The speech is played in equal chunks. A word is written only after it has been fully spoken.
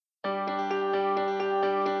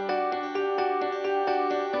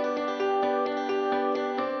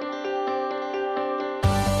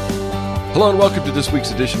Hello and welcome to this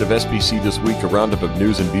week's edition of SBC This Week, a roundup of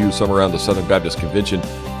news and views from around the Southern Baptist Convention.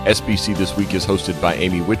 SBC This Week is hosted by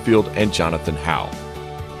Amy Whitfield and Jonathan Howe.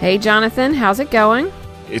 Hey, Jonathan, how's it going?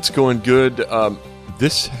 It's going good.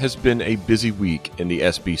 This has been a busy week in the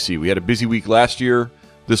SBC. We had a busy week last year.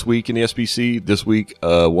 This week in the SBC, this week,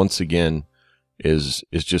 once again, is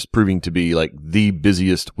just proving to be like the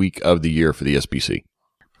busiest week of the year for the SBC.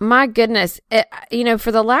 My goodness.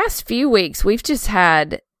 For the last few weeks, we've just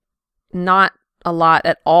had not a lot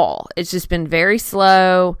at all. It's just been very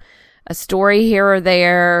slow, a story here or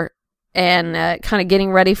there, and kind of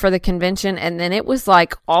getting ready for the convention. And then it was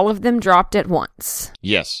like all of them dropped at once.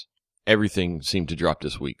 Yes. Everything seemed to drop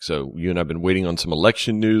this week. So you and I have been waiting on some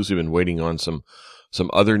election news. We've been waiting on some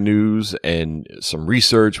other news and some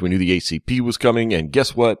research. We knew the ACP was coming. And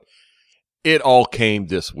guess what? It all came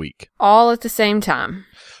this week. All at the same time.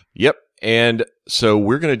 Yep. And so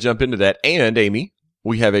we're going to jump into that. And Amy,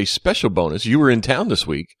 we have a special bonus. You were in town this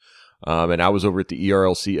week, and I was over at the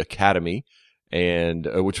ERLC Academy, and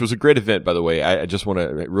which was a great event, by the way. I just want to,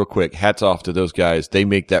 real quick, hats off to those guys. They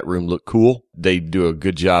make that room look cool. They do a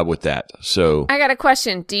good job with that. So I got a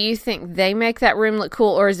question. Do you think they make that room look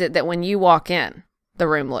cool, or is it that when you walk in, the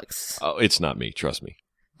room looks? Oh, it's not me. Trust me.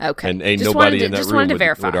 Okay. And ain't nobody in that room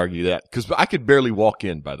would argue that. Because I could barely walk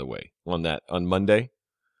in, by the way, on Monday.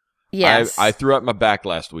 Yes. I threw out my back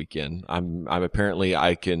last weekend. I'm apparently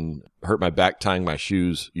I can hurt my back tying my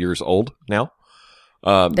shoes years old now.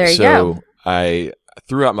 There you go. I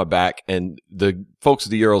threw out my back, and the folks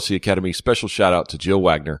at the ERLC Academy, special shout out to Jill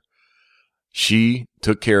Wagner. She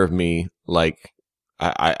took care of me like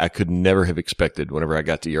I could never have expected whenever I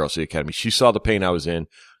got to ERLC Academy. She saw the pain I was in,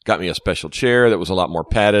 got me a special chair that was a lot more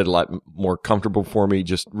padded, a lot more comfortable for me,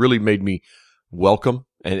 just really made me welcome.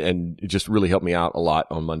 And it just really helped me out a lot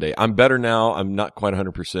on Monday. I'm better now. I'm not quite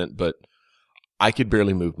 100%, but I could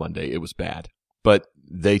barely move Monday. It was bad. But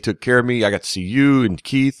they took care of me. I got to see you and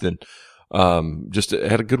Keith, and just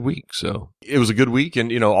had a good week. So it was a good week,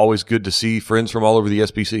 and, always good to see friends from all over the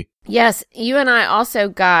SBC. Yes, you and I also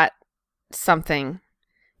got something.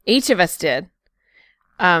 Each of us did.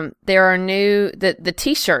 There are the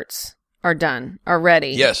T-shirts are ready.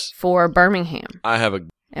 Yes. For Birmingham.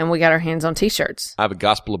 And we got our hands on T-shirts. I have a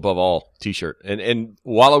Gospel Above All T-shirt. And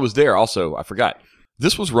while I was there, also, I forgot,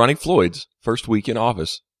 this was Ronnie Floyd's first week in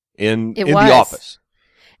office in the office.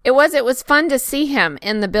 It was fun to see him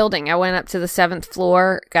in the building. I went up to the 7th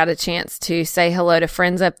floor, got a chance to say hello to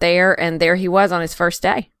friends up there, and there he was on his first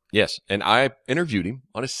day. Yes, and I interviewed him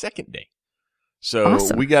on his second day. So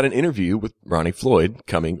awesome. We got an interview with Ronnie Floyd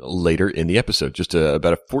coming later in the episode, just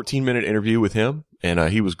about a 14-minute interview with him. And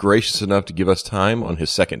he was gracious enough to give us time on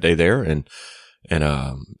his second day there. And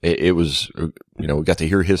it was, we got to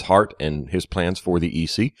hear his heart and his plans for the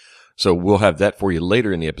EC. So we'll have that for you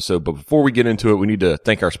later in the episode. But before we get into it, we need to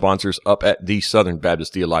thank our sponsors up at the Southern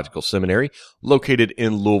Baptist Theological Seminary, located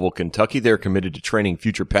in Louisville, Kentucky. They're committed to training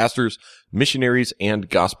future pastors, missionaries, and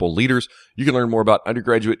gospel leaders. You can learn more about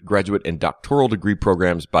undergraduate, graduate, and doctoral degree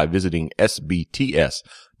programs by visiting sbts.edu.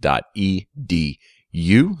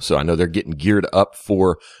 So I know they're getting geared up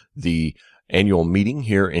for the annual meeting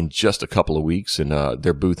here in just a couple of weeks, and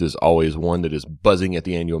their booth is always one that is buzzing at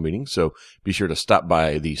the annual meeting. So be sure to stop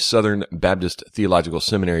by the Southern Baptist Theological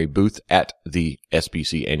Seminary booth at the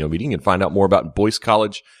SBC annual meeting and find out more about Boyce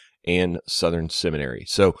College and Southern Seminary.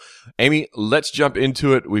 So, Amy, let's jump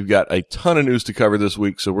into it. We've got a ton of news to cover this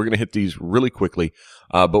week, so we're going to hit these really quickly.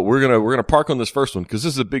 But we're gonna park on this first one because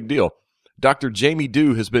this is a big deal. Dr. Jamie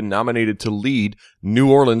Dew has been nominated to lead New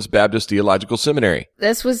Orleans Baptist Theological Seminary.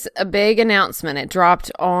 This was a big announcement. It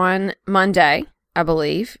dropped on Monday, I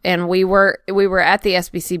believe, and we were at the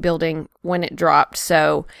SBC building when it dropped.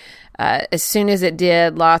 So as soon as it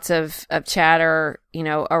did, lots of chatter,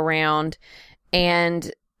 around.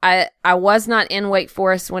 And I was not in Wake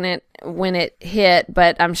Forest when it hit,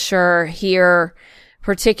 but I'm sure here,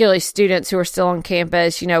 particularly students who are still on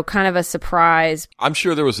campus, kind of a surprise. I'm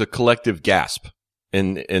sure there was a collective gasp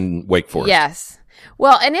in Wake Forest. Yes.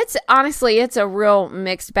 Well, and it's a real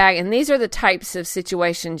mixed bag. And these are the types of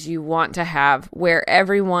situations you want to have where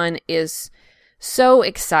everyone is so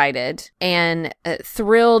excited and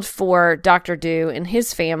thrilled for Dr. Dew and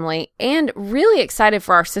his family, and really excited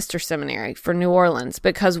for our sister seminary, for New Orleans,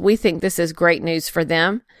 because we think this is great news for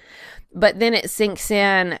them. But then it sinks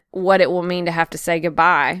in what it will mean to have to say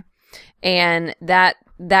goodbye. And that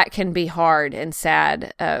can be hard and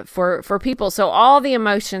sad for people. So all the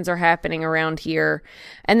emotions are happening around here.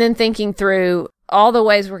 And then thinking through all the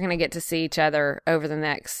ways we're going to get to see each other over the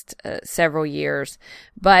next several years.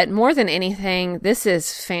 But more than anything, this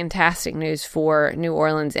is fantastic news for New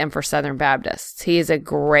Orleans and for Southern Baptists. He is a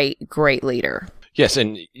great, great leader. Yes,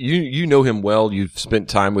 and you know him well. You've spent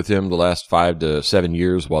time with him the last 5 to 7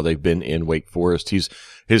 years while they've been in Wake Forest.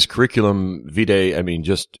 His curriculum vitae, I mean,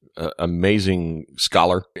 just amazing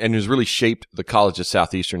scholar, and has really shaped the College of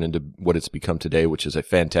Southeastern into what it's become today, which is a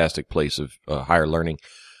fantastic place of higher learning.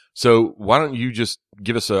 So why don't you just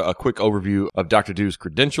give us a quick overview of Dr. Dew's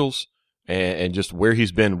credentials and just where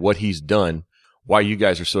he's been, what he's done, why you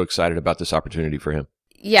guys are so excited about this opportunity for him.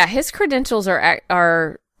 Yeah, his credentials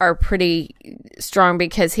are pretty strong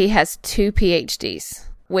because he has 2 PhDs,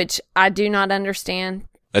 which I do not understand.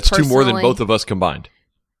 That's personally. 2 more than both of us combined.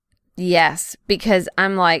 Yes, because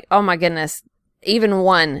I'm like, oh my goodness, even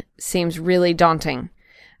 1 seems really daunting.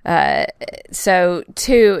 So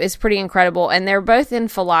 2 is pretty incredible, and they're both in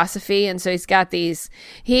philosophy. And so he's got these,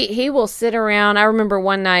 he will sit around. I remember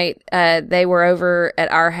one night, they were over at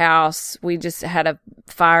our house. We just had a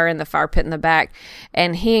fire in the fire pit in the back,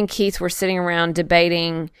 and he and Keith were sitting around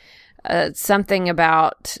debating something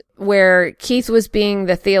about where Keith was being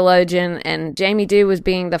the theologian and Jamie Dew was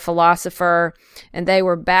being the philosopher, and they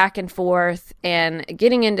were back and forth and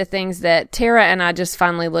getting into things that Tara and I just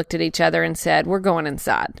finally looked at each other and said, we're going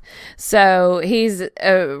inside. So he's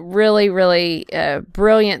a really, really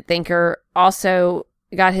brilliant thinker. Also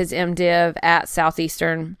got his MDiv at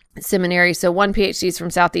Southeastern Seminary. So 1 PhD is from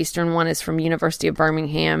Southeastern, 1 is from University of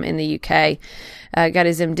Birmingham in the UK. Got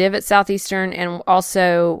his MDiv at Southeastern, and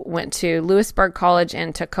also went to Lewisburg College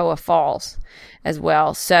and Toccoa Falls as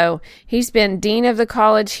well. So he's been dean of the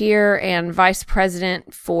college here and vice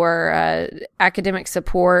president for academic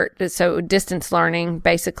support. So distance learning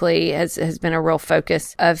basically has been a real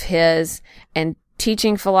focus of his, and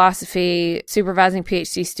teaching philosophy, supervising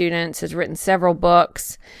PhD students, has written several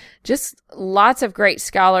books, just lots of great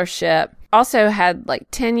scholarship. Also had like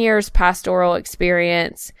 10 years pastoral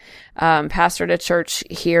experience, pastored a church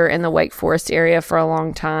here in the Wake Forest area for a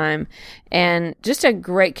long time, and just a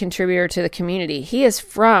great contributor to the community. He is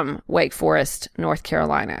from Wake Forest, North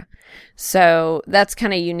Carolina. So that's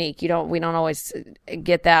kind of unique. We don't always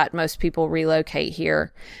get that. Most people relocate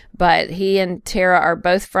here, but he and Tara are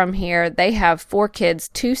both from here. They have 4 kids,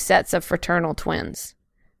 2 sets of fraternal twins,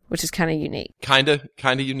 which is kind of unique. Kind of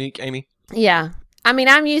unique, Amy? Yeah. I mean,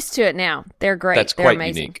 I'm used to it now. They're great. That's They're quite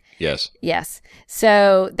amazing. unique. Yes. Yes.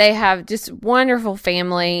 So they have just wonderful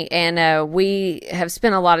family, and we have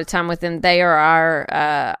spent a lot of time with them. They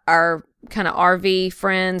are our kind of RV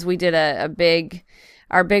friends. We did our big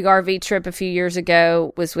RV trip a few years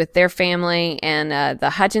ago was with their family and the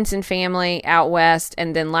Hutchinson family out west.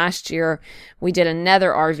 And then last year we did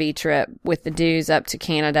another RV trip with the Dews up to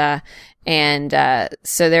Canada. And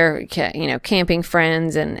so they're, camping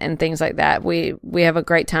friends and things like that. We have a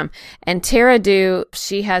great time. And Tara Dew,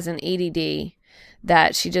 she has an EDD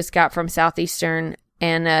that she just got from Southeastern,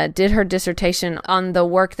 and did her dissertation on the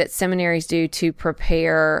work that seminaries do to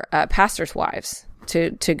prepare pastors' wives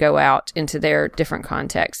to go out into their different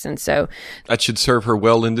contexts. And so that should serve her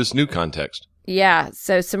well in this new context. Yeah.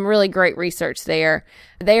 So some really great research there.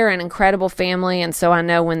 They are an incredible family. And so I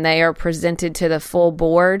know when they are presented to the full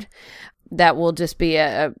board, that will just be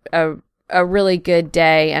a really good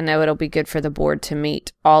day. I know it'll be good for the board to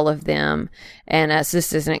meet all of them. And so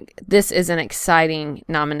this is an exciting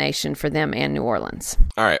nomination for them and New Orleans.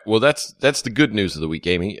 All right. Well, that's the good news of the week,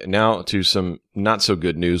 Amy. Now to some not so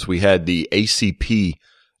good news. We had the ACP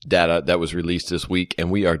data that was released this week, and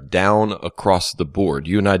we are down across the board.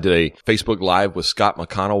 You and I did a Facebook Live with Scott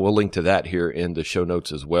McConnell. We'll link to that here in the show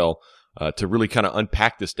notes as well, to really kind of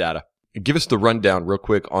unpack this data. Give us the rundown real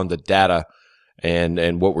quick on the data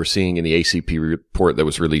and what we're seeing in the ACP report that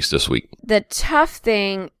was released this week. The tough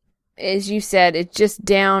thing, as you said, it's just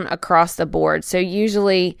down across the board. So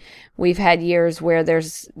usually we've had years where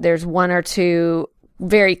there's 1 or 2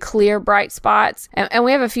 very clear bright spots, and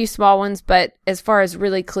we have a few small ones, but as far as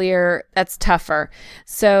really clear, that's tougher.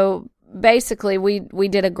 So basically we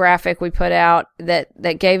did a graphic we put out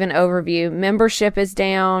that gave an overview. Membership is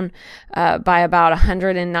down by about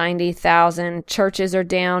 190,000. Churches are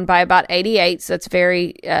down by about 88. So it's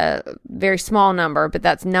very small number, but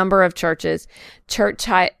that's number of churches.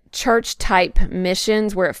 Church type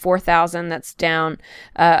missions, we're at 4,000. That's down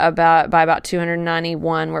by about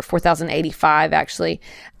 291. We're at 4,085 actually.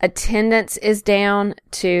 Attendance is down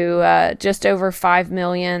to just over 5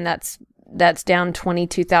 million. That's down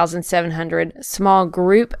 22,700. Small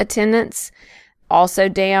group attendance also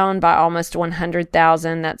down by almost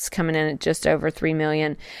 100,000. That's coming in at just over 3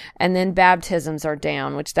 million. And then baptisms are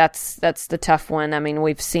down, which that's the tough one. I mean,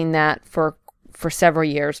 we've seen that for for several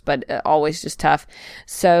years, but always just tough.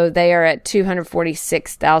 So they are at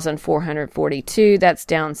 246,442. That's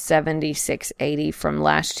down 7,680 from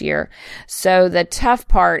last year. So the tough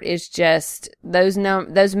part is just those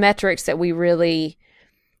metrics that we really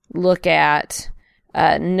look at.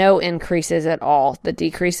 No increases at all. The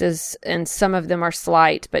decreases, and some of them are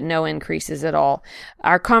slight, but no increases at all.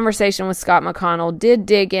 Our conversation with Scott McConnell did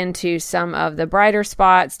dig into some of the brighter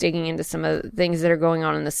spots, digging into some of the things that are going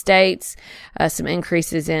on in the states, some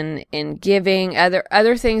increases in giving,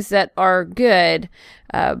 other things that are good.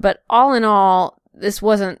 But all in all, it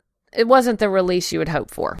wasn't the release you would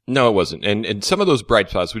hope for. No, it wasn't. And some of those bright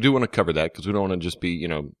spots, we do want to cover that because we don't want to just be,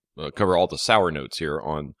 cover all the sour notes here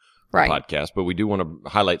on podcast, but we do want to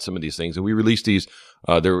highlight some of these things. And we released these,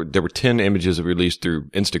 there were 10 images that we released through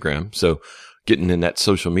Instagram. So getting in that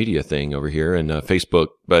social media thing over here and Facebook.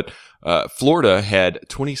 But Florida had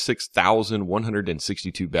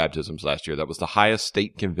 26,162 baptisms last year. That was the highest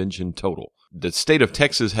state convention total. The state of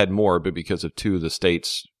Texas had more, but because of two of the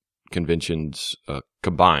states' conventions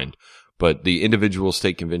combined. But the individual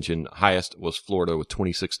state convention highest was Florida with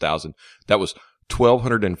 26,000. That was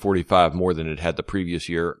 1,245 more than it had the previous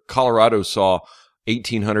year. Colorado saw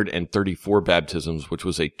 1,834 baptisms, which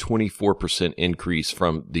was a 24% increase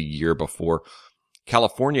from the year before.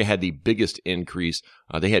 California had the biggest increase.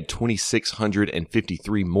 They had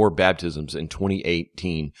 2,653 more baptisms in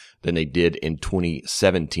 2018 than they did in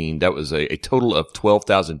 2017. That was a total of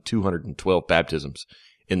 12,212 baptisms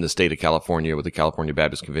in the state of California with the California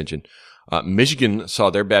Baptist Convention. Michigan saw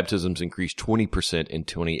their baptisms increase 20% in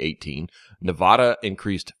 2018. Nevada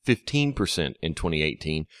increased 15% in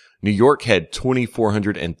 2018. New York had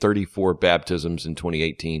 2,434 baptisms in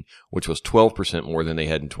 2018, which was 12% more than they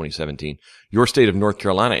had in 2017. Your state of North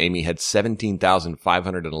Carolina, Amy, had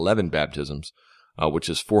 17,511 baptisms, which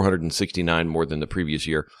is 469 more than the previous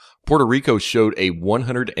year. Puerto Rico showed a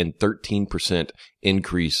 113%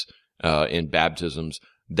 increase in baptisms.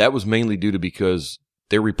 That was mainly due to because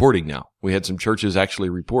they're reporting now. We had some churches actually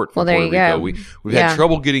report from Puerto Rico. We've had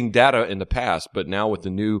trouble getting data in the past, but now with the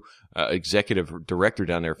new executive director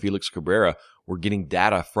down there, Felix Cabrera, we're getting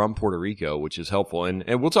data from Puerto Rico, which is helpful. And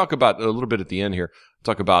we'll talk about a little bit at the end here,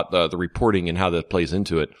 talk about the reporting and how that plays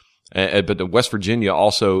into it. But the West Virginia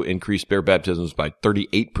also increased their baptisms by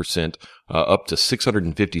 38%, up to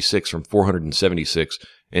 656 from 476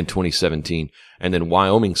 in 2017. And then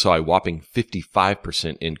Wyoming saw a whopping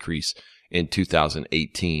 55% increase in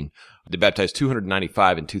 2018. They baptized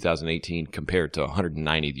 295 in 2018 compared to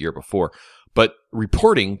 190 the year before. But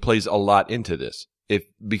reporting plays a lot into this.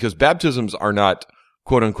 Because baptisms are not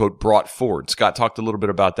quote unquote brought forward. Scott talked a little bit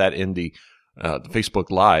about that in the Facebook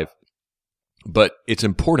Live. But it's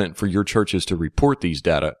important for your churches to report these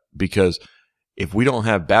data because if we don't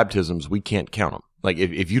have baptisms, we can't count them. Like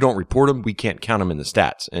if you don't report them, we can't count them in the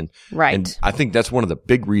stats. And I think that's one of the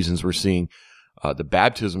big reasons we're seeing the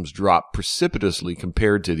baptisms drop precipitously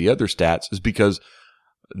compared to the other stats is because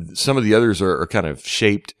some of the others are kind of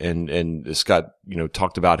shaped and Scott,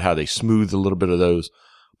 talked about how they smooth a little bit of those,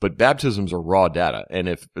 but baptisms are raw data. And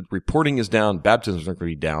if reporting is down, baptisms are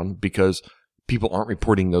going to be down because people aren't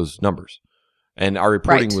reporting those numbers. And our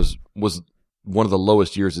reporting was one of the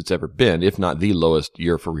lowest years it's ever been, if not the lowest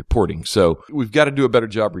year for reporting. So we've got to do a better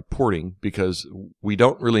job reporting because we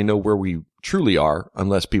don't really know where we truly are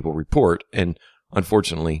unless people report. And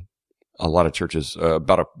unfortunately, a lot of churches,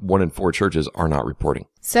 about 1 in 4 churches are not reporting.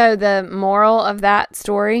 So the moral of that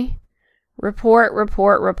story, report.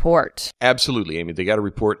 Absolutely, Amy. They got to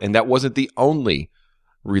report. And that wasn't the only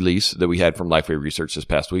release that we had from Lifeway Research this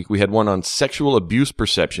past week. We had one on sexual abuse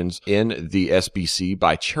perceptions in the SBC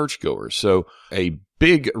by churchgoers. So a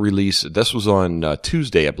big release. This was on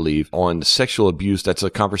Tuesday, I believe, on sexual abuse. That's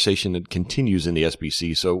a conversation that continues in the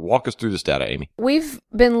SBC. So walk us through this data, Amy. We've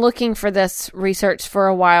been looking for this research for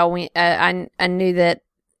a while. I knew that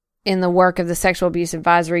in the work of the Sexual Abuse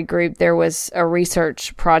Advisory Group, there was a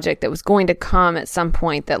research project that was going to come at some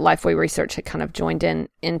point that Lifeway Research had kind of joined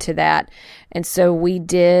into that. And so we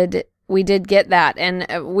did get that. And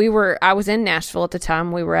I was in Nashville at the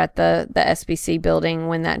time. We were at the SBC building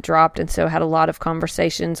when that dropped. And so had a lot of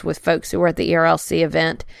conversations with folks who were at the ERLC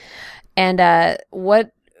event. And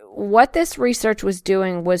what this research was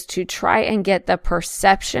doing was to try and get the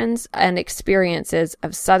perceptions and experiences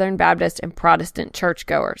of Southern Baptist and Protestant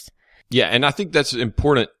churchgoers. Yeah, and I think that's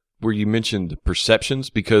important where you mentioned perceptions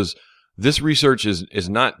because this research is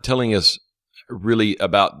not telling us really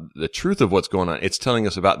about the truth of what's going on. It's telling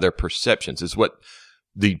us about their perceptions. It's what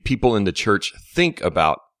the people in the church think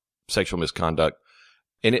about sexual misconduct,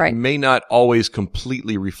 and it may not always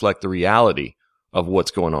completely reflect the reality of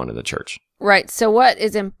what's going on in the church. Right. So what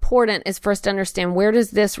is important is for us to understand, where does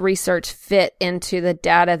this research fit into the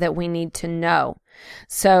data that we need to know?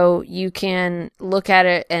 So you can look at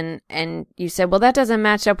it and you say, well, that doesn't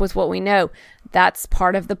match up with what we know. That's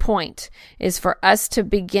part of the point, is for us to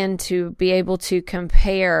begin to be able to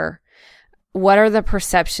compare what are the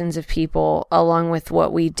perceptions of people along with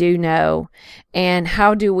what we do know, and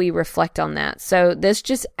how do we reflect on that? So this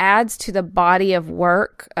just adds to the body of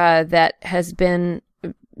work that has been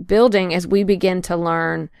building as we begin to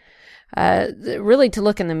learn, really to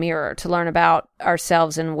look in the mirror, to learn about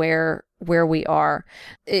ourselves and where we are.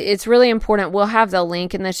 It's really important. We'll have the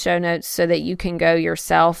link in the show notes so that you can go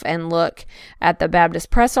yourself and look at the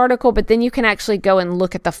Baptist Press article, but then you can actually go and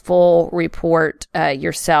look at the full report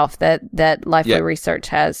yourself that Lifeway Research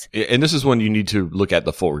has. And this is when you need to look at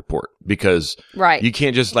the full report, because right. You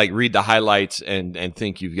can't just like read the highlights and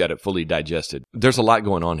think you've got it fully digested. There's a lot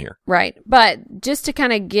going on here. Right. But just to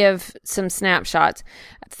kind of give some snapshots,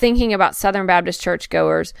 thinking about Southern Baptist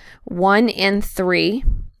churchgoers, 1 in 3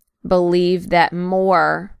 believe that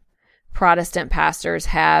more Protestant pastors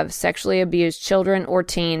have sexually abused children or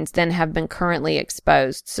teens than have been currently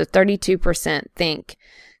exposed. So 32% think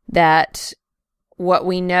that what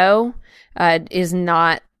we know is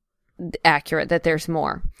not accurate, that there's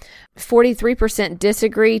more. 43%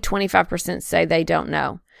 disagree, 25% say they don't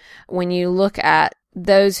know. When you look at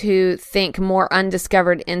those who think more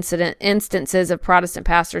undiscovered instances of Protestant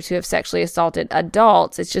pastors who have sexually assaulted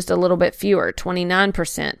adults, it's just a little bit fewer.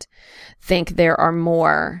 29% think there are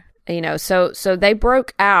more. So they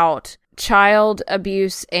broke out child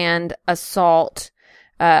abuse and assault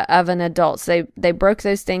of an adult. So they broke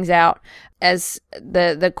those things out. As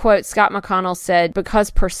the quote, Scott McConnell said,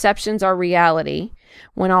 because perceptions are reality,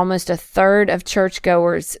 when almost a third of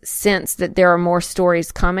churchgoers sense that there are more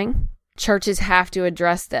stories coming, churches have to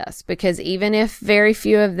address this, because even if very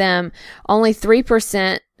few of them, only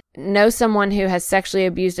 3% know someone who has sexually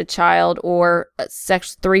abused a child, or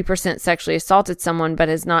 3% sexually assaulted someone, but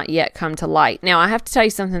has not yet come to light. Now, I have to tell you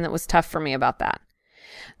something that was tough for me about that.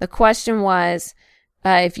 The question was,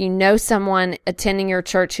 if you know someone attending your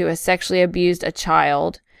church who has sexually abused a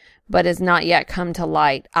child, but has not yet come to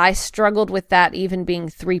light. I struggled with that even being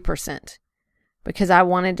 3%, because I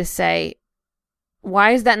wanted to say,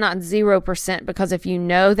 why is that not 0%? Because if you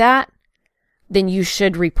know that, then you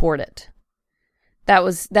should report it. That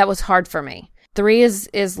was hard for me. 3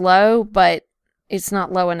 is low, but it's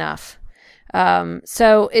not low enough.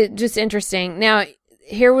 So it just interesting. Now,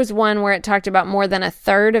 here was one where it talked about more than a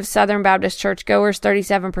third of Southern Baptist churchgoers,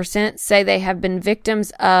 37%, say they have been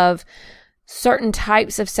victims of certain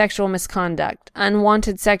types of sexual misconduct,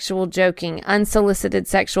 unwanted sexual joking, unsolicited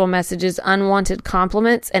sexual messages, unwanted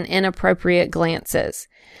compliments, and inappropriate glances.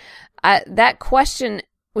 That question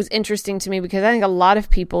was interesting to me, because I think a lot of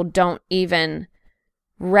people don't even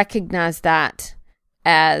recognize that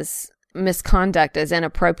as misconduct, as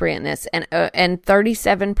inappropriateness. And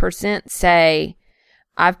 37% say,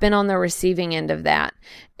 I've been on the receiving end of that.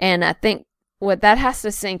 And I think what that has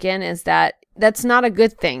to sink in is that that's not a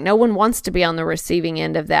good thing. No one wants to be on the receiving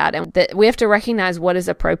end of that. And that we have to recognize what is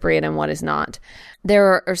appropriate and what is not.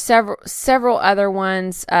 There are several other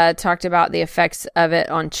ones talked about the effects of it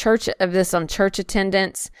on church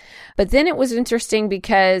attendance. But then it was interesting,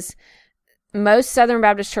 because most Southern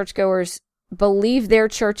Baptist churchgoers believe their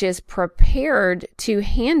church is prepared to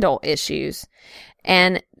handle issues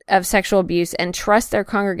and of sexual abuse and trust their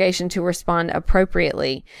congregation to respond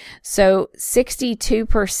appropriately. So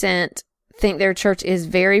 62% think their church is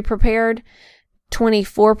very prepared.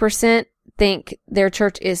 24% think their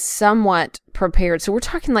church is somewhat prepared. So we're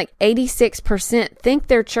talking like 86% think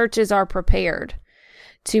their churches are prepared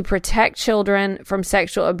to protect children from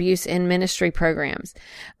sexual abuse in ministry programs.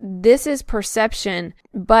 This is perception,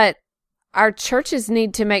 but our churches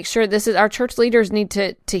need to make sure our church leaders need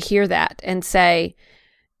to hear that and say,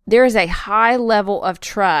 there is a high level of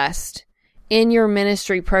trust in your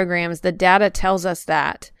ministry programs. The data tells us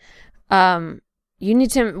that. We need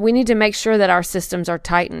to make sure that our systems are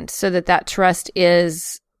tightened so that trust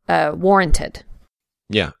is warranted.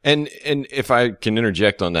 Yeah. And if I can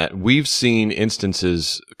interject on that, we've seen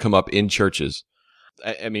instances come up in churches.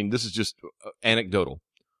 I mean, this is just anecdotal,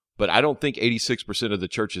 but I don't think 86% of the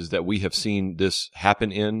churches that we have seen this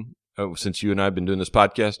happen in, since you and I have been doing this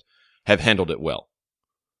podcast, have handled it well.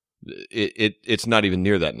 It's not even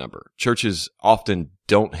near that number. Churches often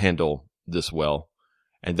don't handle this well,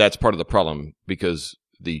 and that's part of the problem, because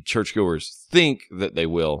the churchgoers think that they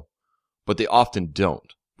will, but they often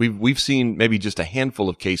don't. We've seen maybe just a handful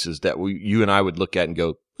of cases that you and I would look at and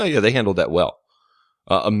go, oh yeah, they handled that well.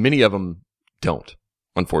 Many of them don't,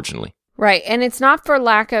 unfortunately. Right. And it's not for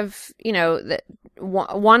lack of,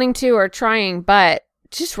 wanting to or trying, but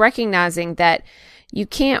just recognizing that you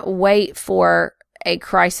can't wait for a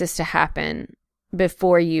crisis to happen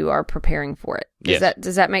before you are preparing for it.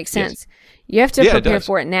 Does that make sense? Yes. You have to prepare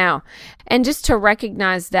for it now. And just to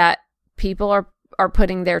recognize that people are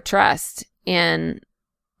putting their trust in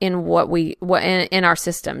our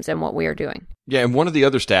systems and what we are doing. Yeah, and one of the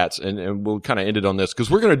other stats, and we'll kind of end it on this,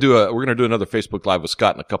 because we're going to do another Facebook Live with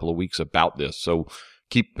Scott in a couple of weeks about this. So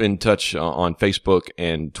keep in touch on Facebook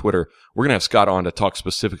and Twitter. We're going to have Scott on to talk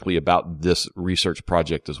specifically about this research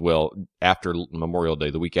project as well after Memorial Day,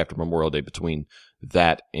 the week after Memorial Day, between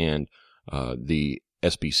that and the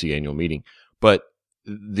SBC annual meeting. But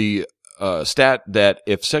the stat that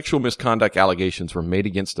if sexual misconduct allegations were made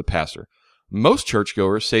against the pastor, most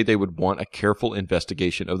churchgoers say they would want a careful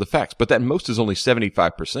investigation of the facts, but that most is only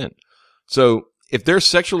 75%. So if there's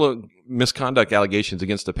sexual misconduct allegations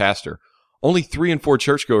against the pastor, only 3 in 4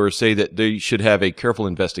 churchgoers say that they should have a careful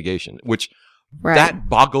investigation, which that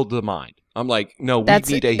boggled the mind. I'm like, no, we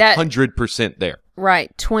need 100% there.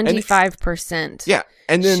 Right. 25%. Yeah.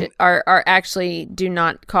 And then are actually do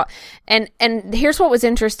not call. And here's what was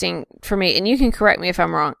interesting for me, and you can correct me if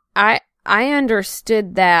I'm wrong. I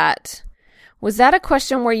understood that. Was that a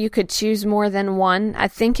question where you could choose more than one? I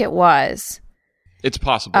think it was. It's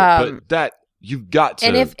possible, but that you've got to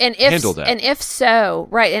handle that. And if so,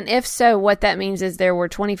 right, and if so, what that means is there were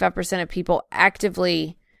 25% of people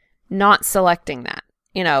actively not selecting that.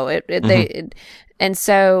 And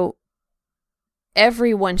so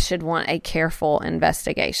everyone should want a careful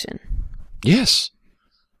investigation. Yes.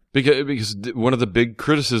 Because one of the big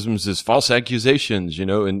criticisms is false accusations,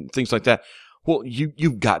 and things like that. Well,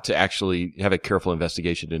 you've got to actually have a careful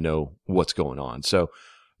investigation to know what's going on. So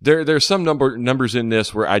there's some numbers in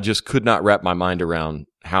this where I just could not wrap my mind around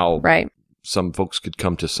how some folks could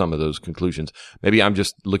come to some of those conclusions. Maybe I'm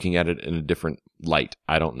just looking at it in a different light.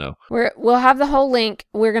 I don't know. We'll have the whole link.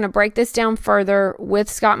 We're going to break this down further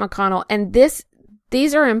with Scott McConnell. And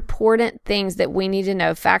these are important things that we need to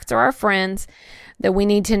know. Facts are our friends that we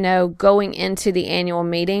need to know going into the annual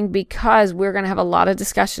meeting, because we're going to have a lot of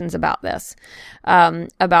discussions about this,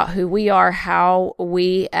 about who we are, how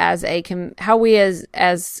we as a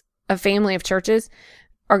family of churches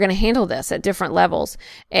are going to handle this at different levels.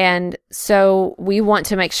 And so we want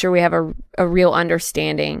to make sure we have a real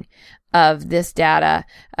understanding of this data.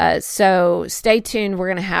 So stay tuned. We're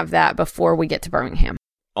going to have that before we get to Birmingham.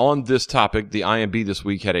 On this topic, the IMB this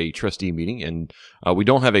week had a trustee meeting, and we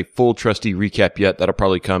don't have a full trustee recap yet. That'll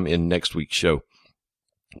probably come in next week's show.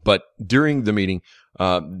 But during the meeting,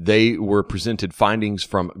 they were presented findings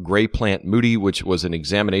from Gray Plant Moody, which was an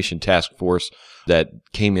examination task force that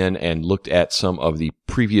came in and looked at some of the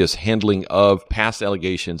previous handling of past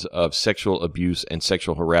allegations of sexual abuse and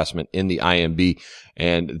sexual harassment in the IMB.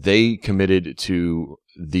 And they committed to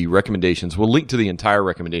the recommendations. We'll link to the entire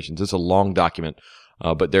recommendations. It's a long document.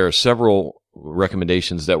 But there are several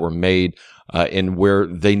recommendations that were made in where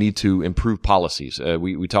they need to improve policies.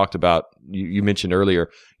 We talked about, you mentioned earlier,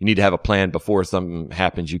 you need to have a plan before something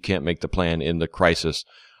happens. You can't make the plan in the crisis.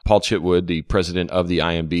 Paul Chitwood, the president of the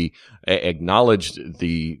IMB, acknowledged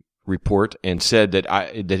the report and said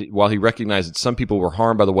that while he recognized that some people were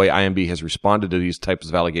harmed by the way IMB has responded to these types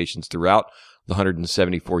of allegations throughout the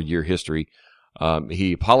 174-year history,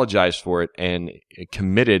 he apologized for it and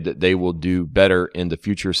committed that they will do better in the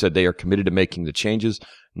future, said they are committed to making the changes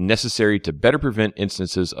necessary to better prevent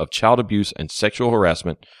instances of child abuse and sexual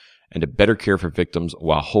harassment and to better care for victims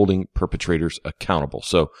while holding perpetrators accountable.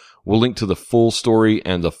 So we'll link to the full story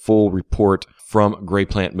and the full report from Gray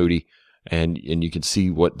Plant Moody, and you can see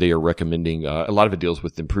what they are recommending. A lot of it deals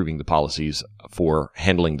with improving the policies for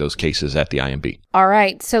handling those cases at the IMB. All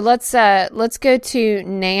right, so let's go to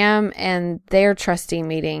NAM and their trustee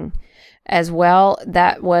meeting as well.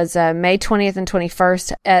 That was May 20th and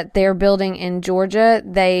 21st at their building in Georgia.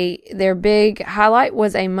 Their big highlight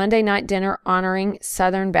was a Monday night dinner honoring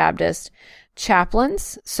Southern Baptist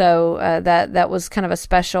chaplains. So that was kind of a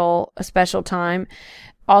special time.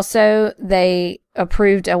 Also, they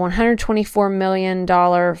approved a $124 million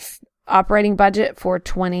operating budget for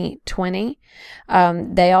 2020.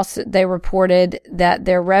 They reported that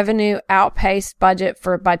their revenue outpaced budget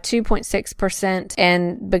by 2.6%.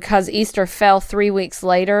 And because Easter fell 3 weeks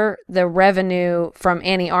later, the revenue from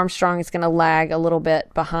Annie Armstrong is going to lag a little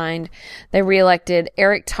bit behind. They reelected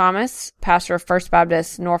Eric Thomas, pastor of First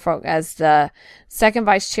Baptist Norfolk, as the second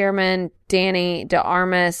vice chairman, Danny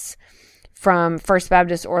DeArmas from First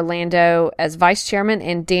Baptist Orlando as vice chairman,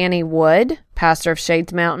 and Danny Wood, pastor of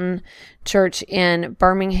Shades Mountain Church in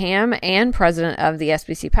Birmingham and president of the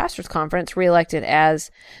SBC Pastors Conference, reelected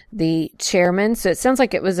as the chairman. So it sounds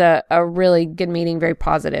like it was a really good meeting, very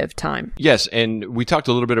positive time. Yes, and we talked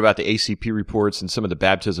a little bit about the ACP reports and some of the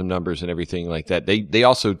baptism numbers and everything like that. They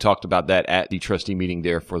also talked about that at the trustee meeting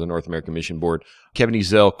there for the North American Mission Board. Kevin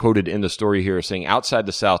Ezell quoted in the story here saying, outside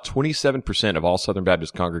the South, 27% of all Southern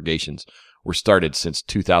Baptist congregations were started since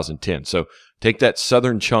 2010. So take that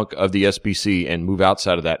southern chunk of the SBC and move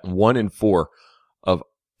outside of that. 1 in 4 of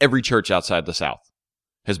every church outside the South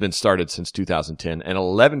has been started since 2010, and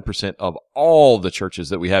 11% of all the churches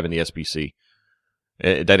that we have in the SBC,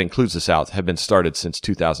 that includes the South, have been started since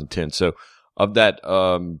 2010. So of that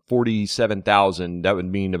 47,000, that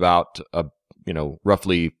would mean about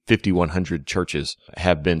roughly 5,100 churches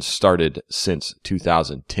have been started since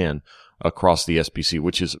 2010 across the SBC,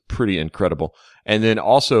 which is pretty incredible. And then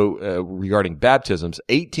also regarding baptisms,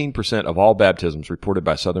 18% of all baptisms reported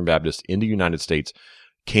by Southern Baptists in the United States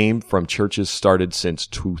came from churches started since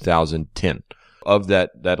 2010. Of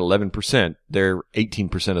that 11%,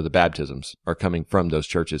 18% of the baptisms are coming from those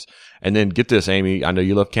churches. And then get this, Amy, I know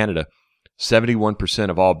you love Canada. 71%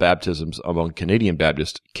 of all baptisms among Canadian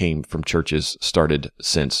Baptists came from churches started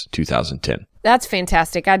since 2010. That's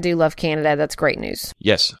fantastic. I do love Canada. That's great news.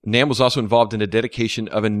 Yes. NAM was also involved in the dedication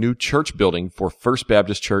of a new church building for First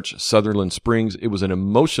Baptist Church, Sutherland Springs. It was an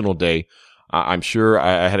emotional day. I'm sure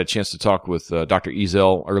I had a chance to talk with Dr.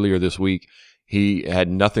 Ezell earlier this week. He had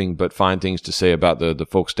nothing but fine things to say about the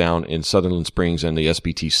folks down in Sutherland Springs and the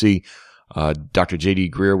SBTC. Dr. J.D.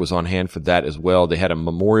 Greer was on hand for that as well. They had a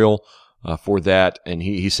memorial for that, and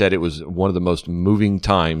he said it was one of the most moving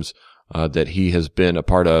times that he has been a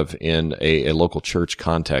part of in a local church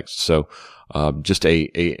context. So just an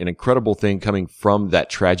incredible thing coming from that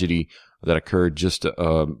tragedy that occurred just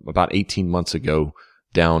about 18 months ago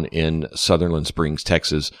down in Sutherland Springs,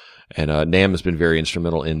 Texas. And NAM has been very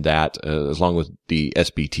instrumental in that, along with the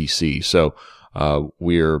SBTC. So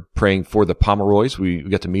we're praying for the Pomeroys. We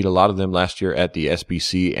got to meet a lot of them last year at the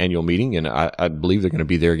SBC annual meeting, and I believe they're going to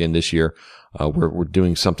be there again this year. We're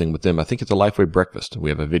doing something with them. I think it's a Lifeway breakfast. We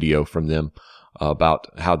have a video from them about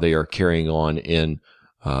how they are carrying on in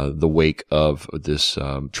the wake of this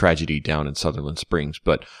tragedy down in Sutherland Springs.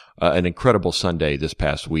 But an incredible Sunday this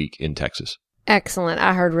past week in Texas. Excellent.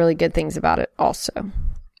 I heard really good things about it also.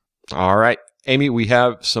 All right. Amy, we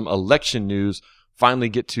have some election news. Finally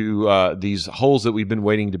get to these holes that we've been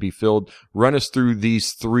waiting to be filled. Run us through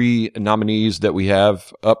these 3 nominees that we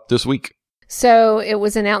have up this week. So it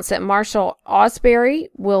was announced that Marshall Osbury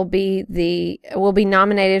will be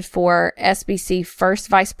nominated for SBC first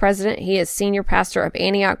vice president. He is senior pastor of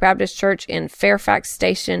Antioch Baptist Church in Fairfax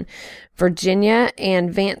Station, Virginia,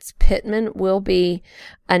 and Vance Pittman will be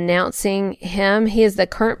announcing him. He is the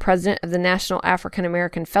current president of the National African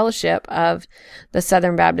American Fellowship of the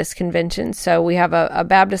Southern Baptist Convention. So we have a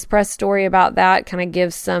Baptist Press story about that, kind of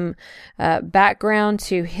gives some background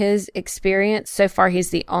to his experience. So far,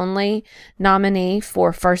 he's the only nominee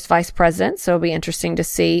for first vice president. So it'll be interesting to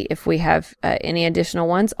see if we have any additional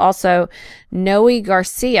ones. Also, Noe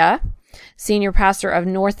Garcia, senior pastor of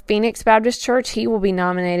North Phoenix Baptist Church, he will be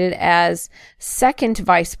nominated as second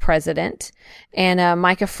vice president. And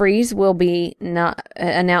Micah Fries will be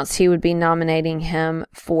announced he would be nominating him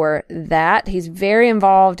for that. He's very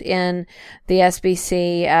involved in the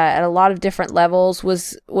SBC at a lot of different levels.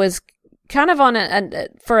 Was kind of on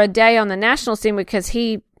for a day on the national scene because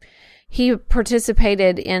he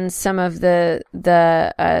participated in some of the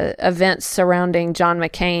events surrounding John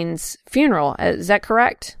McCain's funeral. Is that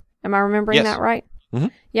correct? Am I remembering that right? Mm-hmm.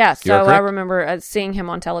 Yeah. So I remember seeing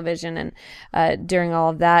him on television and during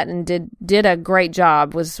all of that, and did a great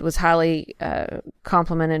job. Was highly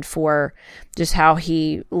complimented for just how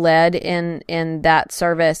he led in that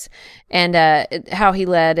service and how he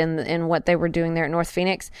led in what they were doing there at North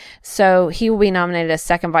Phoenix. So he will be nominated as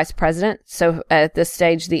second vice president. So at this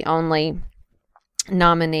stage, the only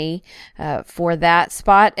nominee for that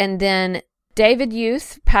spot, and then David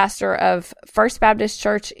Youth, pastor of First Baptist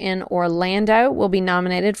Church in Orlando, will be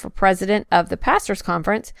nominated for president of the Pastors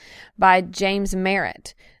Conference by James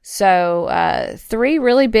Merritt. So 3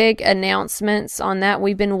 really big announcements on that.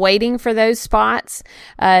 We've been waiting for those spots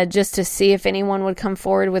just to see if anyone would come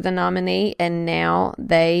forward with a nominee, and now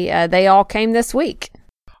they all came this week.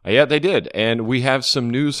 Yeah, they did. And we have some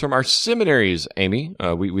news from our seminaries, Amy.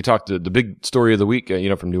 We talked the big story of the week,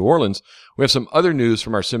 from New Orleans. We have some other news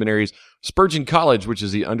from our seminaries. Spurgeon College, which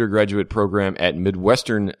is the undergraduate program at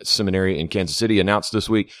Midwestern Seminary in Kansas City, announced this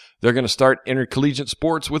week they're going to start intercollegiate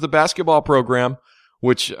sports with a basketball program,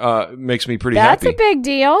 which makes me pretty happy. That's a big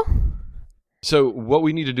deal. So what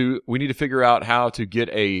we need to do, we need to figure out how to get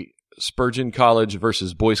a Spurgeon College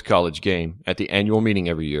versus Boyce College game at the annual meeting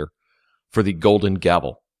every year for the Golden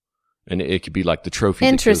Gavel. And it could be like the trophy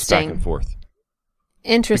that goes back and forth.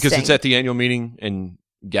 Interesting. Because it's at the annual meeting and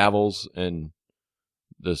gavels and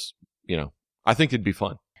this, I think it'd be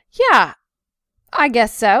fun. Yeah, I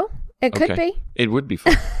guess so. It could be. It would be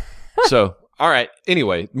fun. So, all right.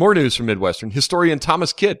 Anyway, more news from Midwestern. Historian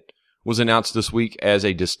Thomas Kidd was announced this week as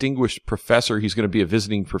a distinguished professor. He's going to be a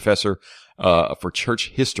visiting professor for church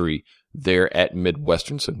history there at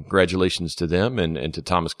Midwestern. So congratulations to them and to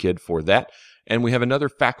Thomas Kidd for that. And we have another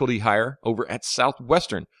faculty hire over at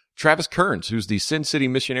Southwestern. Travis Kearns, who's the Sin City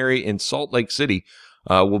missionary in Salt Lake City,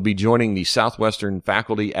 will be joining the Southwestern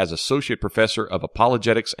faculty as associate professor of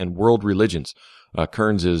apologetics and world religions.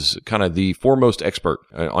 Kearns is kind of the foremost expert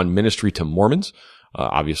on ministry to Mormons,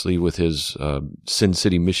 obviously with his Sin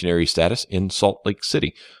City missionary status in Salt Lake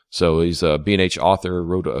City. So he's a B&H author,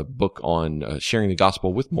 wrote a book on sharing the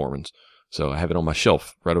gospel with Mormons. So I have it on my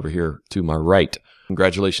shelf right over here to my right.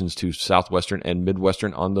 Congratulations to Southwestern and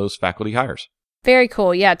Midwestern on those faculty hires. Very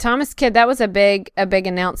cool. Yeah, Thomas Kidd, that was a big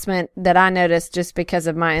announcement that I noticed just because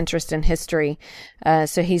of my interest in history.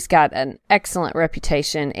 So he's got an excellent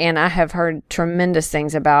reputation, and I have heard tremendous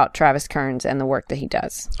things about Travis Kearns and the work that he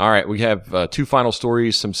does. All right, we have two final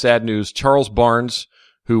stories, some sad news. Charles Barnes,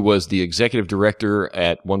 who was the executive director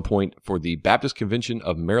at one point for the Baptist Convention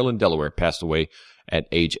of Maryland, Delaware, passed away at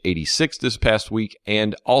age 86 this past week.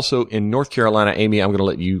 And also in North Carolina, Amy, I'm going to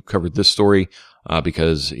let you cover this story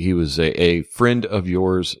because he was a friend of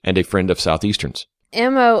yours and a friend of Southeastern's.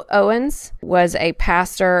 M.O. Owens was a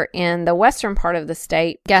pastor in the western part of the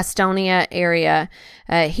state, Gastonia area.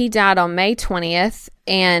 He died on May 20th,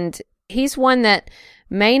 and he's one that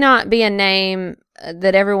may not be a name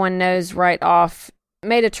that everyone knows right off.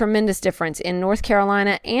 Made a tremendous difference in North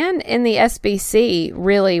Carolina and in the SBC,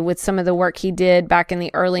 really, with some of the work he did back in the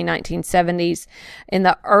early 1970s in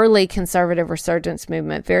the early conservative resurgence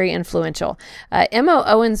movement. Very influential. M.O.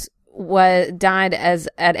 Owens died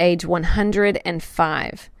at age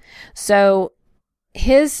 105. So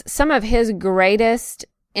some of his greatest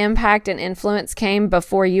impact and influence came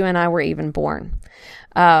before you and I were even born.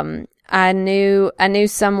 I knew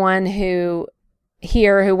someone who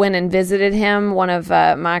went and visited him, one of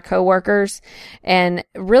my coworkers, and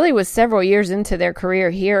really was several years into their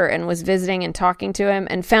career here and was visiting and talking to him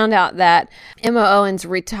and found out that M.O. Owens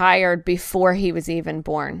retired before he was even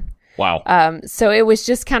born. Wow. So it was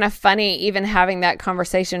just kind of funny even having that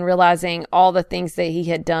conversation, realizing all the things that he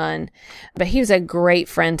had done. But he was a great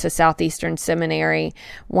friend to Southeastern Seminary,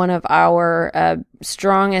 one of our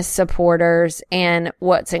strongest supporters. And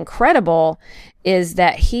what's incredible is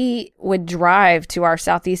that he would drive to our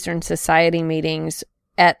Southeastern Society meetings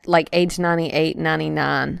at like age 98,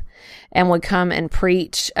 99 and would come and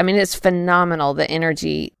preach. I mean, it's phenomenal, the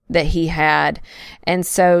energy that he had. And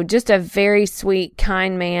so just a very sweet,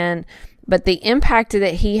 kind man. But the impact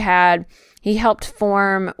that he had, he helped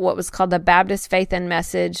form what was called the Baptist Faith and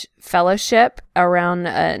Message Fellowship around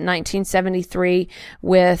 1973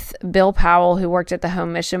 with Bill Powell, who worked at the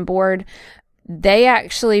Home Mission Board. They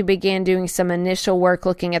actually began doing some initial work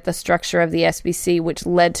looking at the structure of the SBC, which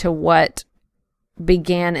led to what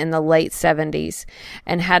began in the late 70s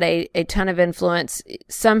and had a ton of influence.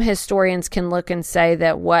 Some historians can look and say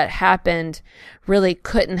that what happened really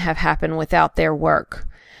couldn't have happened without their work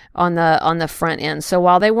on the front end. So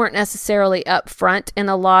while they weren't necessarily up front in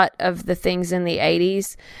a lot of the things in the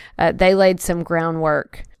 80s, they laid some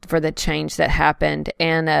groundwork for the change that happened.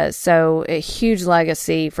 And so a huge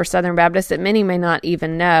legacy for Southern Baptists that many may not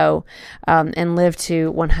even know, and live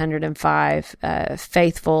to 105,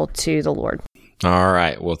 faithful to the Lord. All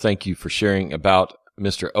right. Well, thank you for sharing about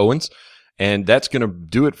Mr. Owens. And that's going to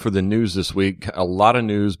do it for the news this week. A lot of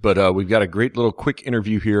news, but we've got a great little quick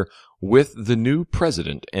interview here with the new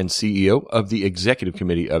president and CEO of the Executive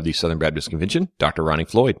Committee of the Southern Baptist Convention, Dr. Ronnie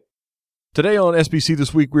Floyd. Today on SBC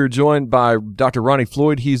This Week, we're joined by Dr. Ronnie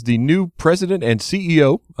Floyd. He's the new president and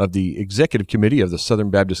CEO of the Executive Committee of the Southern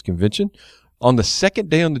Baptist Convention. On the second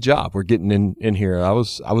day on the job, we're getting in here. I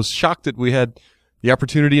was shocked that we had the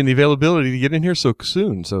opportunity and the availability to get in here so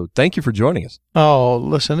soon. So thank you for joining us. Oh,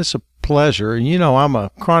 listen, it's a pleasure. You know, I'm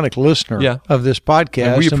a chronic listener of this podcast.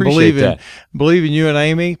 And we appreciate that. Believe in you and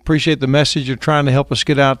Amy. Appreciate the message you're trying to help us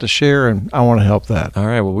get out to share, and I want to help that. All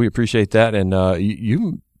right. Well, we appreciate that. And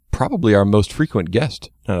you probably our most frequent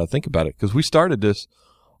guest, now that I think about it, because we started this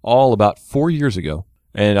all about 4 years ago.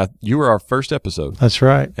 And you were our first episode. That's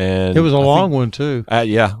right. And it was a long one, too.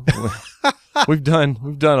 Yeah. we've done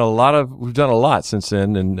a lot since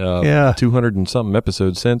then, and 200 and something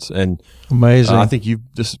episodes since, and amazing. I think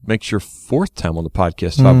this makes your fourth time on the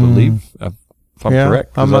podcast, if I believe, if I'm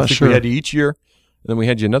correct. I'm not sure. We had you each year, and then we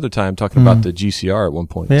had you another time talking about the GCR at one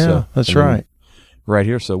point. Yeah, that's right. Right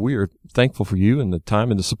here. So we are thankful for you and the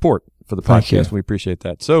time and the support for the podcast. We appreciate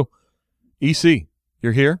that. So, EC,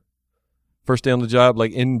 you're here. First day on the job,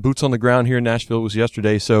 like in boots on the ground here in Nashville, was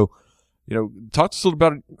yesterday. So, talk to us a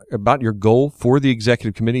little about your goal for the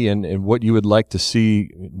executive committee and what you would like to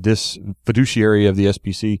see this fiduciary of the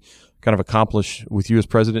SBC kind of accomplish with you as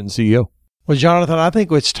president and CEO. Well, Jonathan, I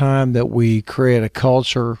think it's time that we create a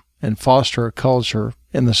culture and foster a culture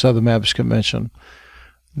in the Southern Baptist Convention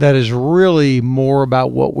that is really more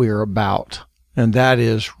about what we are about, and that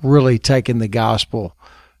is really taking the gospel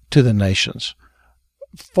to the nations,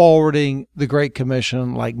 forwarding the Great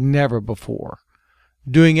Commission like never before,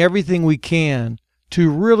 doing everything we can to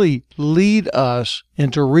really lead us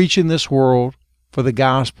into reaching this world for the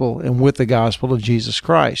gospel and with the gospel of Jesus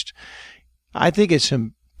Christ. I think it's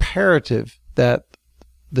imperative that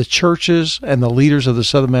the churches and the leaders of the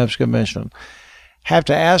Southern Baptist Convention have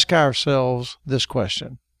to ask ourselves this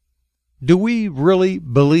question: do we really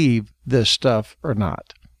believe this stuff or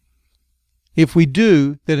not? If we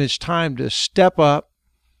do, then it's time to step up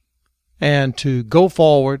and to go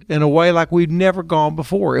forward in a way like we've never gone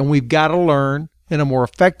before. And we've got to learn in a more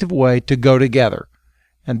effective way to go together.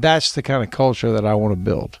 And that's the kind of culture that I want to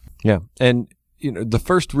build. Yeah. And, the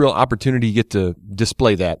first real opportunity you get to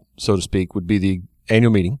display that, so to speak, would be the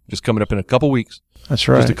annual meeting, just coming up in a couple weeks. That's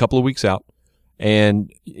right. Just a couple of weeks out.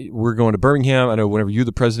 And we're going to Birmingham. I know whenever you're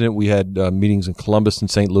the president, we had meetings in Columbus and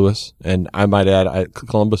St. Louis. And I might add,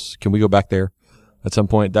 Columbus, can we go back there at some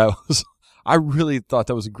point? I really thought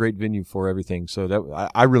that was a great venue for everything. So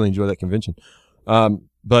I really enjoy that convention.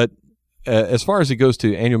 But as far as it goes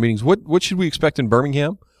to annual meetings, what should we expect in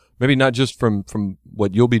Birmingham? Maybe not just from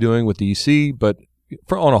what you'll be doing with the EC, but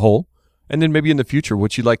on a whole. And then maybe in the future,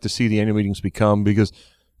 what you'd like to see the annual meetings become, because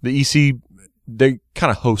the EC, they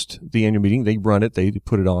kind of host the annual meeting. They run it. They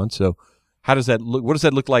put it on. So how does that look? What does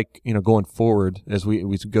that look like, going forward as we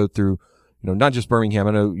go through, not just Birmingham?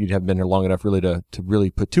 I know you haven't been there long enough really to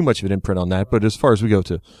really put too much of an imprint on that. But as far as we go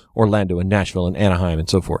to Orlando and Nashville and Anaheim and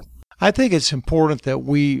so forth. I think it's important that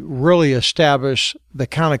we really establish the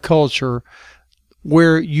kind of culture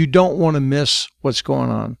where you don't want to miss what's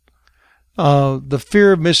going on. The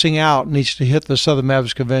fear of missing out needs to hit the Southern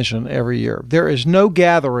Baptist Convention every year. There is no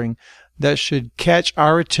gathering that should catch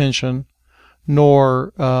our attention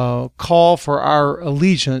nor call for our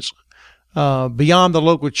allegiance beyond the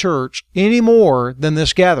local church any more than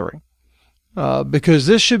this gathering. Because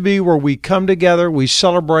this should be where we come together, we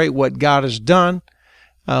celebrate what God has done,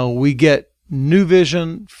 we get new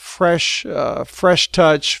vision, fresh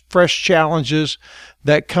touch, fresh challenges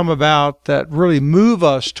that come about that really move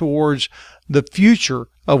us towards the future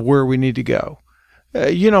of where we need to go.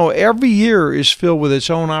 Every year is filled with its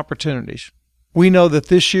own opportunities. We know that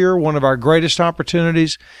this year, one of our greatest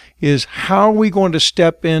opportunities is how are we going to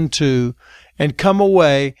step into and come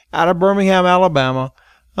away out of Birmingham, Alabama,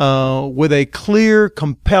 with a clear,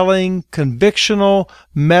 compelling, convictional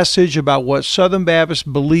message about what Southern Baptists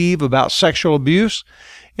believe about sexual abuse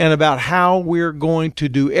and about how we're going to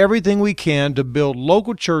do everything we can to build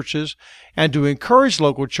local churches and to encourage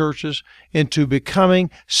local churches into becoming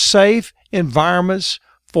safe environments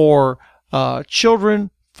for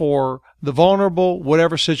children, for the vulnerable,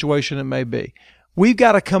 whatever situation it may be. We've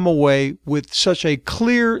got to come away with such a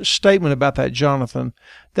clear statement about that, Jonathan,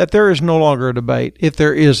 that there is no longer a debate, if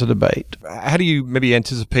there is a debate. How do you maybe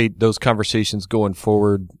anticipate those conversations going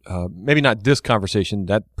forward? Maybe not this conversation,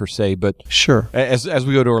 that per se, but sure, as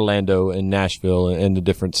we go to Orlando and Nashville and the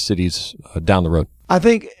different cities down the road. I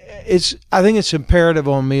think it's imperative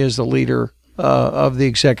on me as the leader of the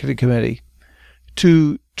executive committee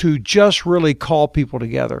to just really call people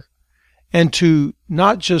together. And to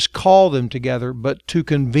not just call them together, but to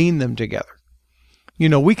convene them together.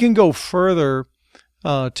 We can go further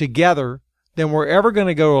together than we're ever going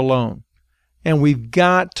to go alone. And we've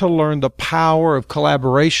got to learn the power of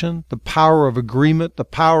collaboration, the power of agreement, the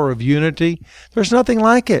power of unity. There's nothing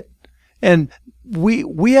like it. And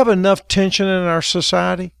we have enough tension in our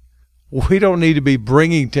society. We don't need to be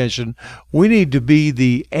bringing tension. We need to be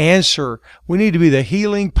the answer. We need to be the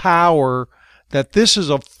healing power that this is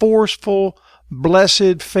a forceful,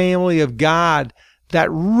 blessed family of God that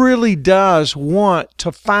really does want to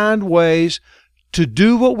find ways to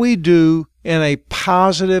do what we do in a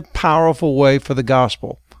positive, powerful way for the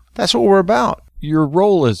gospel. That's what we're about. Your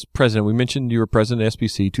role as president, we mentioned you were president of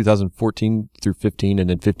SBC 2014 through 15 and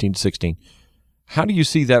then 15 to 16. How do you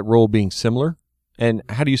see that role being similar, and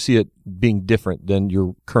how do you see it being different than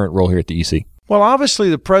your current role here at the EC? Well, obviously,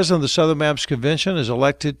 the president of the Southern Baptist Convention is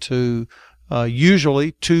elected to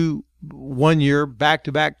usually 2 1-year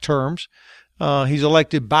back-to-back terms. He's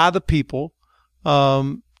elected by the people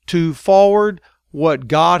to forward what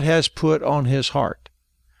God has put on his heart.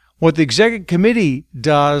 What the executive committee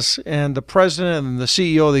does, and the president and the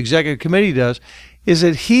CEO of the executive committee does, is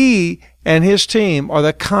that he and his team are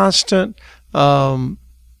the constant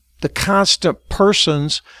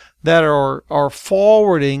persons that are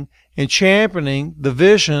forwarding and championing the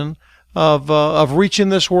vision of reaching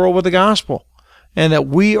this world with the gospel, and that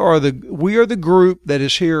we are the group that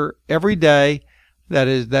is here every day, that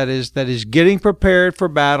is getting prepared for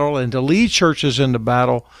battle and to lead churches into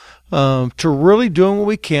battle, to really doing what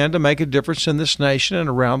we can to make a difference in this nation and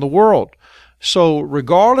around the world. So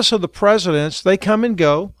regardless of the presidents, they come and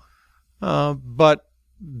go, but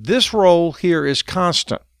this role here is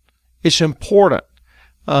constant. It's important.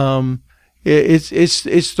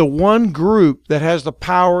 It's the one group that has the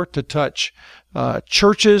power to touch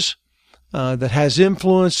churches, that has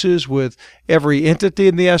influences with every entity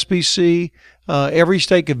in the SBC, every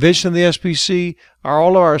state convention in the SBC,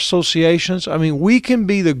 all of our associations. I mean, we can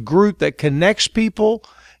be the group that connects people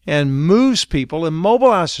and moves people and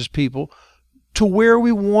mobilizes people to where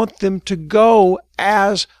we want them to go,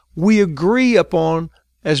 as we agree upon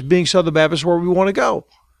as being Southern Baptists where we want to go.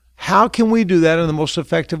 How can we do that in the most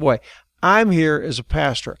effective way? I'm here as a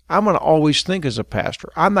pastor. I'm going to always think as a pastor.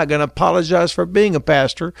 I'm not going to apologize for being a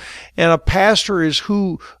pastor. And a pastor is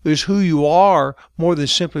who you are more than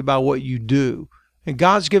simply by what you do. And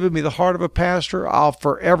God's given me the heart of a pastor. I'll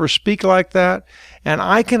forever speak like that. And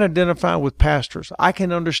I can identify with pastors. I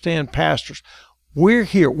can understand pastors. We're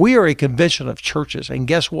here. We are a convention of churches. And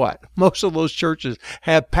guess what? Most of those churches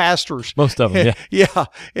have pastors. Most of them, yeah. Yeah.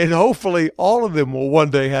 And hopefully all of them will one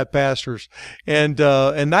day have pastors. And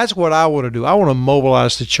that's what I want to do. I want to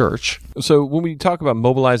mobilize the church. So when we talk about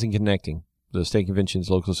mobilizing, connecting the state conventions,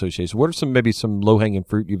 local associations, what are maybe some low-hanging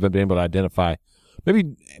fruit you've been able to identify,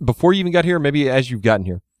 maybe before you even got here, maybe as you've gotten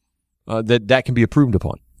here, that can be improved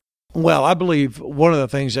upon? Well, I believe one of the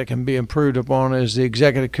things that can be improved upon is the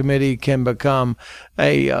executive committee can become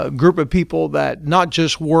a group of people that not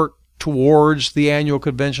just work towards the annual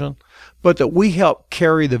convention, but that we help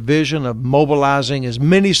carry the vision of mobilizing as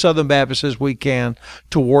many Southern Baptists as we can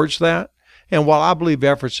towards that. And while I believe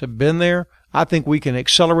efforts have been there, I think we can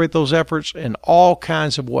accelerate those efforts in all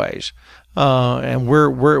kinds of ways. And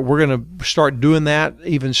we're going to start doing that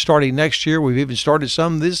even starting next year. We've even started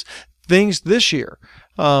some of these things this year.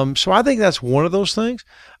 So I think that's one of those things.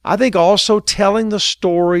 I think also telling the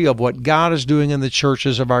story of what God is doing in the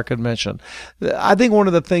churches of our convention. I think one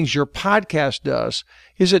of the things your podcast does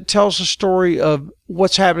is it tells the story of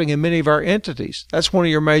what's happening in many of our entities. That's one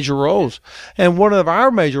of your major roles. And one of our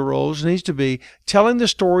major roles needs to be telling the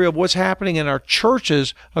story of what's happening in our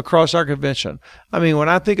churches across our convention. I mean, when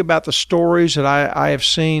I think about the stories that I have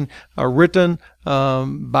seen written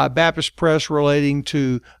by Baptist Press relating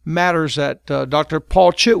to matters that Dr.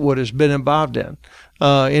 Paul Chitwood has been involved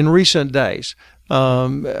in recent days,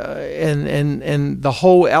 and the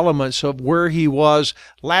whole elements of where he was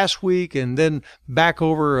last week and then back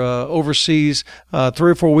overseas 3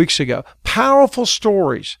 or 4 weeks ago. Powerful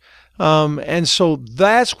stories. And so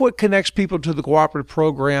that's what connects people to the cooperative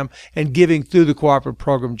program and giving through the cooperative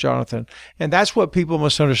program, Jonathan. And that's what people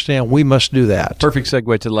must understand. We must do that. Perfect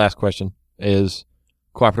segue to the last question is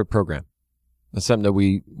cooperative program. That's something that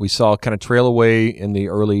we saw kind of trail away in the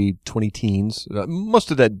early 2010s. Most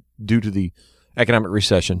of that due to the economic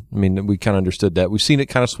recession. I mean, we kind of understood that. We've seen it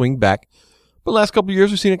kind of swing back. But the last couple of years,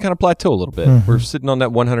 we've seen it kind of plateau a little bit. Mm-hmm. We're sitting on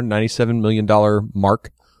that $197 million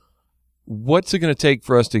mark. What's it going to take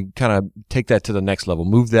for us to kind of take that to the next level,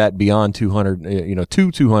 move that beyond 200,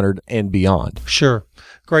 to 200 and beyond? Sure.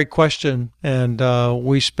 Great question. And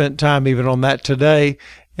we spent time even on that today,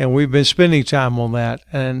 and we've been spending time on that.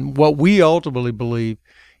 And what we ultimately believe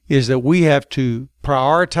is that we have to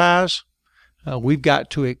prioritize, we've got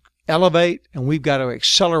to elevate, and we've got to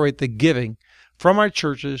accelerate the giving from our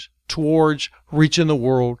churches towards reaching the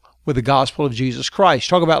world with the gospel of Jesus Christ.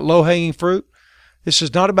 Talk about low-hanging fruit. This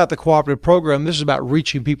is not about the cooperative program. This is about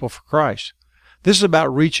reaching people for Christ. This is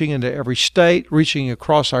about reaching into every state, reaching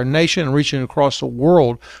across our nation, and reaching across the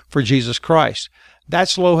world for Jesus Christ.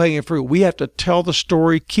 That's low-hanging fruit. We have to tell the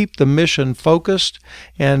story, keep the mission focused,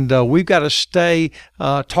 and we've got to stay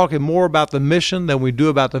talking more about the mission than we do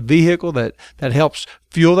about the vehicle that helps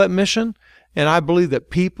fuel that mission. And I believe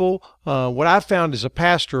that people, what I found as a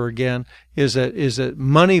pastor again, is that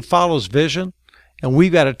money follows vision. and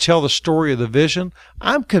we've got to tell the story of the vision,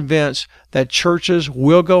 I'm convinced that churches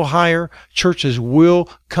will go higher. Churches will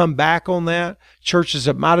come back on that. Churches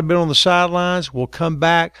that might have been on the sidelines will come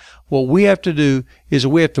back. What we have to do is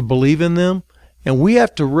we have to believe in them, and we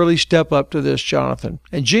have to really step up to this, Jonathan.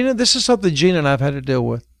 And Gina, this is something Gina and I have had to deal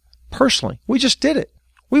with personally. We just did it.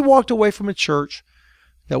 We walked away from a church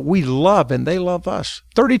that we love, and they love us.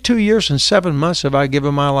 32 years and 7 months have I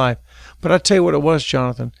given my life. But I tell you what it was,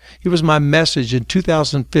 Jonathan. It was my message in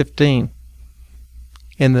 2015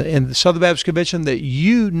 in the Southern Baptist Convention that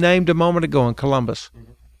you named a moment ago in Columbus,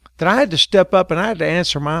 that I had to step up and I had to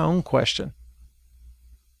answer my own question.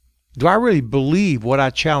 Do I really believe what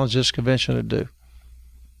I challenged this convention to do?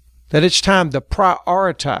 That it's time to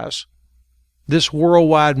prioritize this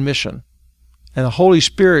worldwide mission. And the Holy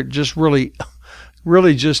Spirit just really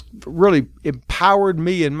empowered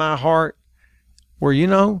me in my heart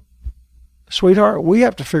where, sweetheart, we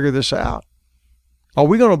have to figure this out. Are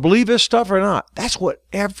we going to believe this stuff or not? That's what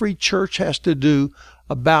every church has to do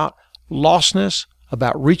about lostness,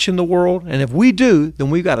 about reaching the world. And if we do, then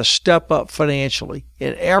we've got to step up financially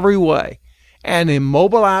in every way and in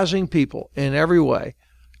mobilizing people in every way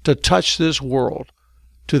to touch this world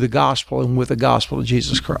to the gospel and with the gospel of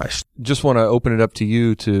Jesus Christ. Just want to open it up to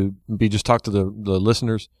you to just talk to the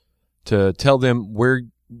listeners, to tell them where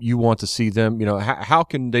you want to see them. How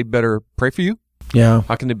can they better pray for you? Yeah.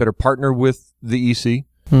 How can they better partner with the EC,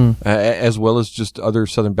 as well as just other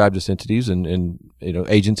Southern Baptist entities and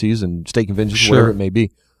agencies and state conventions, Sure. whatever it may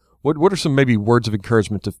be? What are some maybe words of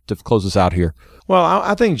encouragement to close us out here? Well,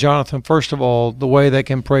 I think, Jonathan, first of all, the way they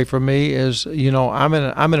can pray for me is, I'm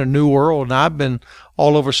in a new world, and I've been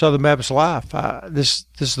all over Southern Baptist life. This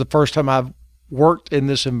is the first time I've worked in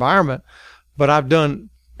this environment, but I've done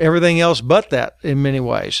everything else but that in many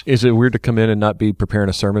ways. Is it weird to come in and not be preparing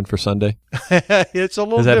a sermon for Sunday? It's a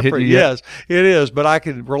little Has that hit different. you yet? Yes, it is. But I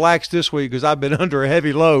can relax this week because I've been under a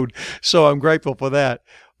heavy load, so I'm grateful for that.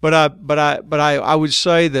 But I would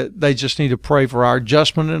say that they just need to pray for our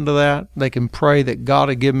adjustment into that. They can pray that God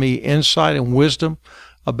will give me insight and wisdom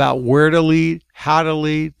about where to lead, how to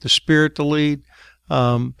lead, the Spirit to lead,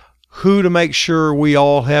 who to make sure we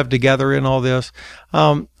all have together in all this.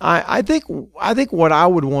 I think what I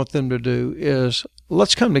would want them to do is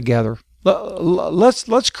let's come together.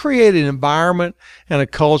 Let's create an environment and a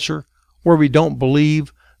culture where we don't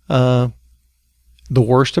believe the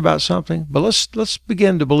worst about something, but let's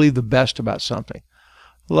begin to believe the best about something.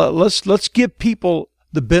 Let's give people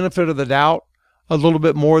the benefit of the doubt a little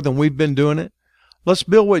bit more than we've been doing it. Let's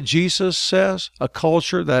build what Jesus says, a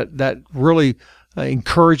culture that really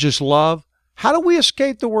encourages love. How do we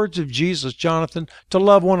escape the words of Jesus, Jonathan, to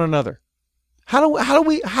love one another? How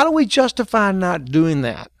do we justify not doing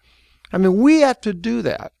that? I mean, we have to do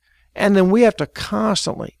that, and then we have to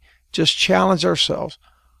constantly just challenge ourselves.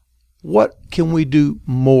 What can we do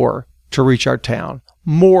more to reach our town,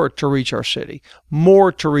 more to reach our city,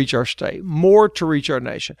 more to reach our state, more to reach our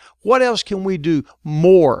nation? What else can we do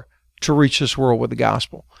more to reach this world with the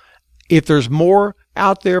gospel? If there's more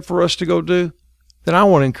out there for us to go do, then I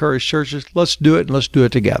want to encourage churches, let's do it, and let's do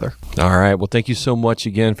it together. All right. Well, thank you so much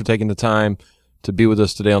again for taking the time to be with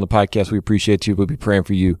us today on the podcast. We appreciate you. We'll be praying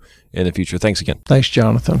for you in the future. Thanks again. Thanks,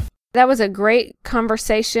 Jonathan. That was a great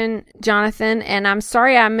conversation, Jonathan, and I'm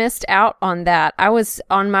sorry I missed out on that. I was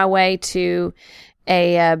on my way to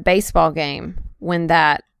a baseball game when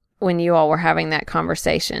you all were having that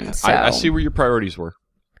conversation. So I see where your priorities were.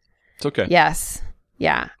 It's okay. Yes.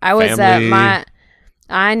 Yeah. I was Family.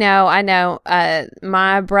 I know.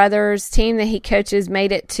 My brother's team that he coaches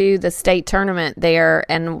made it to the state tournament there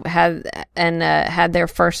and had their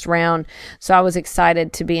first round. So I was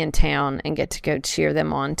excited to be in town and get to go cheer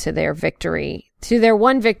them on to their victory, to their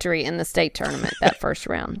one victory in the state tournament that first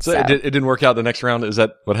round. So it didn't work out the next round. Is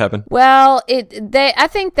that what happened? Well, I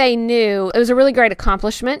think they knew it was a really great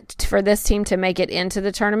accomplishment for this team to make it into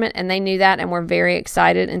the tournament, and they knew that and were very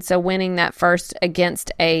excited. And so winning that first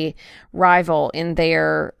against a rival in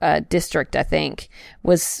their district, I think,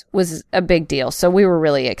 was a big deal. So we were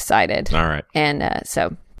really excited. All right. And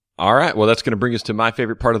All right. Well, that's going to bring us to my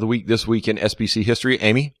favorite part of the week this week in SBC history.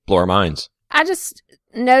 Amy, blow our minds. I just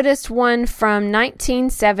noticed one from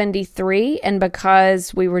 1973, and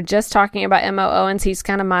because we were just talking about M.O. Owens, he's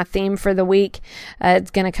kind of my theme for the week.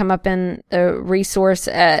 It's going to come up in a resource,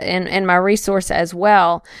 in my resource as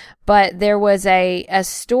well. But there was a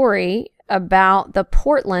story about the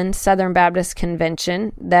Portland Southern Baptist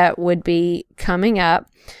Convention that would be coming up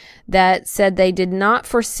that said they did not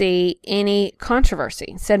foresee any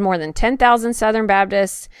controversy. Said more than 10,000 Southern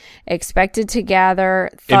Baptists expected to gather.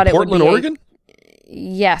 Thought in Portland, Oregon?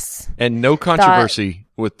 Yes. And no controversy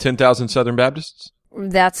with 10,000 Southern Baptists?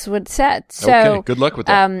 That's what it said. So, okay, good luck with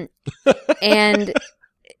that. And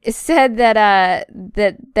it said that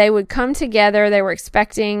that they would come together. They were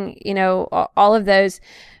expecting, all of those.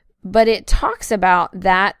 But it talks about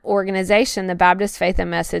that organization, the Baptist Faith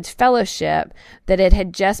and Message Fellowship, that it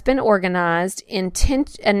had just been organized,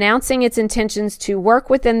 announcing its intentions to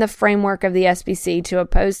work within the framework of the SBC to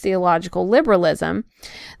oppose theological liberalism,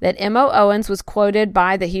 that M.O. Owens was quoted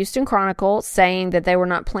by the Houston Chronicle saying that they were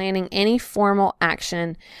not planning any formal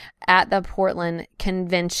action at the Portland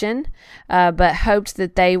Convention, but hoped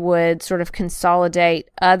that they would sort of consolidate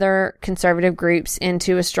other conservative groups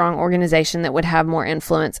into a strong organization that would have more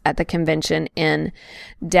influence at the convention in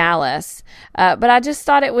Dallas. But I just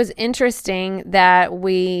thought it was interesting that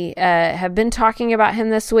we have been talking about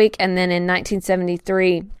him this week, and then in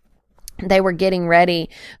 1973, they were getting ready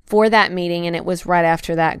for that meeting, and it was right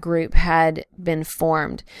after that group had been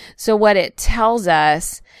formed. So what it tells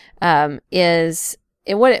us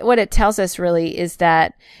what it tells us really is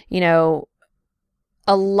that,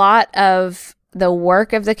 a lot of the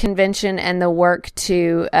work of the convention and the work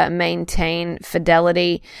to maintain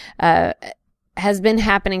fidelity has been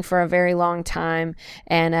happening for a very long time.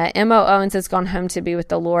 And M.O. Owens has gone home to be with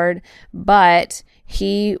the Lord, but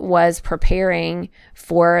he was preparing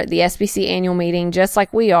for the SBC annual meeting, just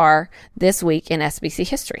like we are this week in SBC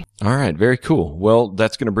history. All right, very cool. Well,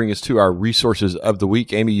 that's going to bring us to our resources of the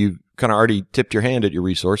week. Amy, you kind of already tipped your hand at your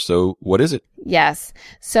resource, so what is it? Yes.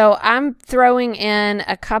 So I'm throwing in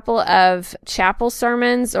a couple of chapel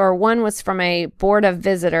sermons, or one was from a Board of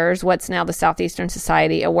Visitors, what's now the Southeastern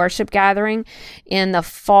Society, a worship gathering in the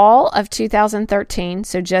fall of 2013,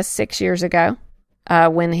 so just 6 years ago,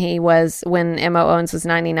 when M.O. Owens was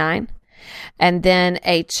 99. And then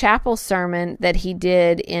a chapel sermon that he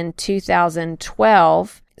did in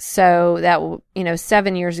 2012. So that,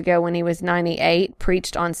 7 years ago when he was 98,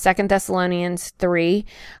 preached on 2 Thessalonians 3.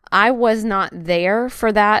 I was not there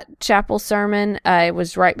for that chapel sermon. It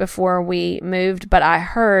was right before we moved, but I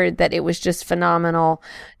heard that it was just phenomenal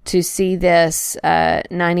to see this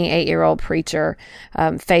 98-year-old preacher,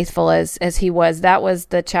 faithful as he was. That was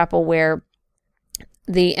the chapel where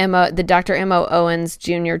the Dr. M.O. Owens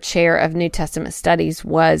Jr. Chair of New Testament Studies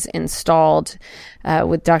was installed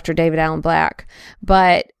with Dr. David Allen Black.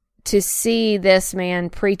 But to see this man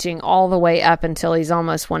preaching all the way up until he's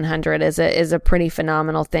almost 100 is a pretty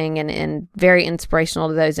phenomenal thing, and very inspirational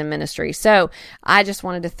to those in ministry. So I just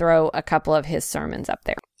wanted to throw a couple of his sermons up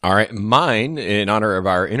there. All right. Mine, in honor of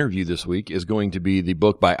our interview this week, is going to be the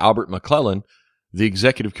book by Albert McClellan, The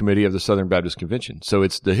Executive Committee of the Southern Baptist Convention. So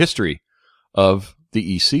it's the history of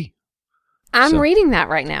the EC. I'm reading that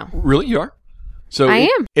right now. Really? You are? So I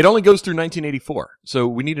am. It only goes through 1984. So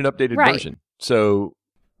we need an updated version. So,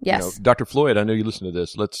 yes. Dr. Floyd, I know you listen to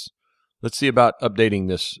this. Let's see about updating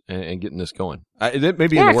this and getting this going. It may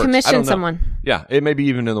be in the works. Commission someone. Yeah, it may be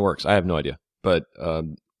even in the works. I have no idea. But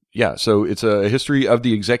so it's a history of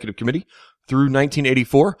the Executive Committee through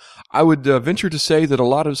 1984. I would venture to say that a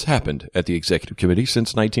lot has happened at the Executive Committee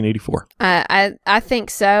since 1984. I think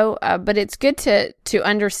so, but it's good to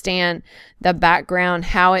understand the background,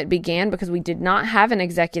 how it began, because we did not have an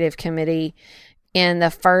Executive Committee in the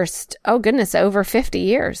first, over 50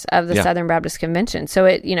 years of the Southern Baptist Convention.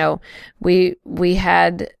 So we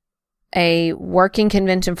had a working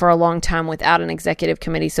convention for a long time without an executive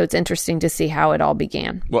committee. So it's interesting to see how it all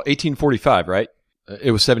began. Well, 1845, right?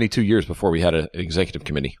 It was 72 years before we had an executive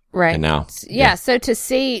committee. Right. And now. Yeah. So to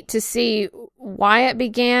see why it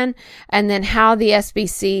began, and then how the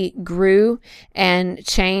SBC grew and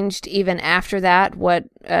changed even after that, what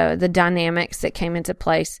the dynamics that came into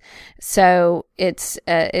place. So it's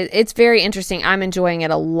very interesting. I'm enjoying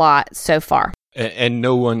it a lot so far. And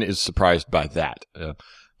no one is surprised by that.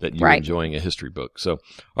 That you're enjoying a history book. So,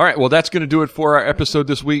 all right. Well, that's going to do it for our episode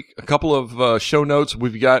this week. A couple of show notes. We're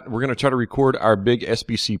going to try to record our big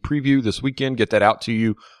SBC preview this weekend, get that out to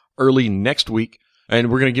you early next week. And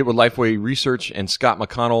we're going to get with Lifeway Research and Scott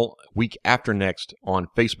McConnell week after next on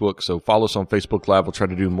Facebook. So follow us on Facebook Live. We'll try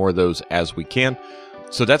to do more of those as we can.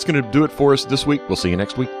 So that's going to do it for us this week. We'll see you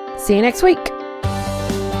next week. See you next week.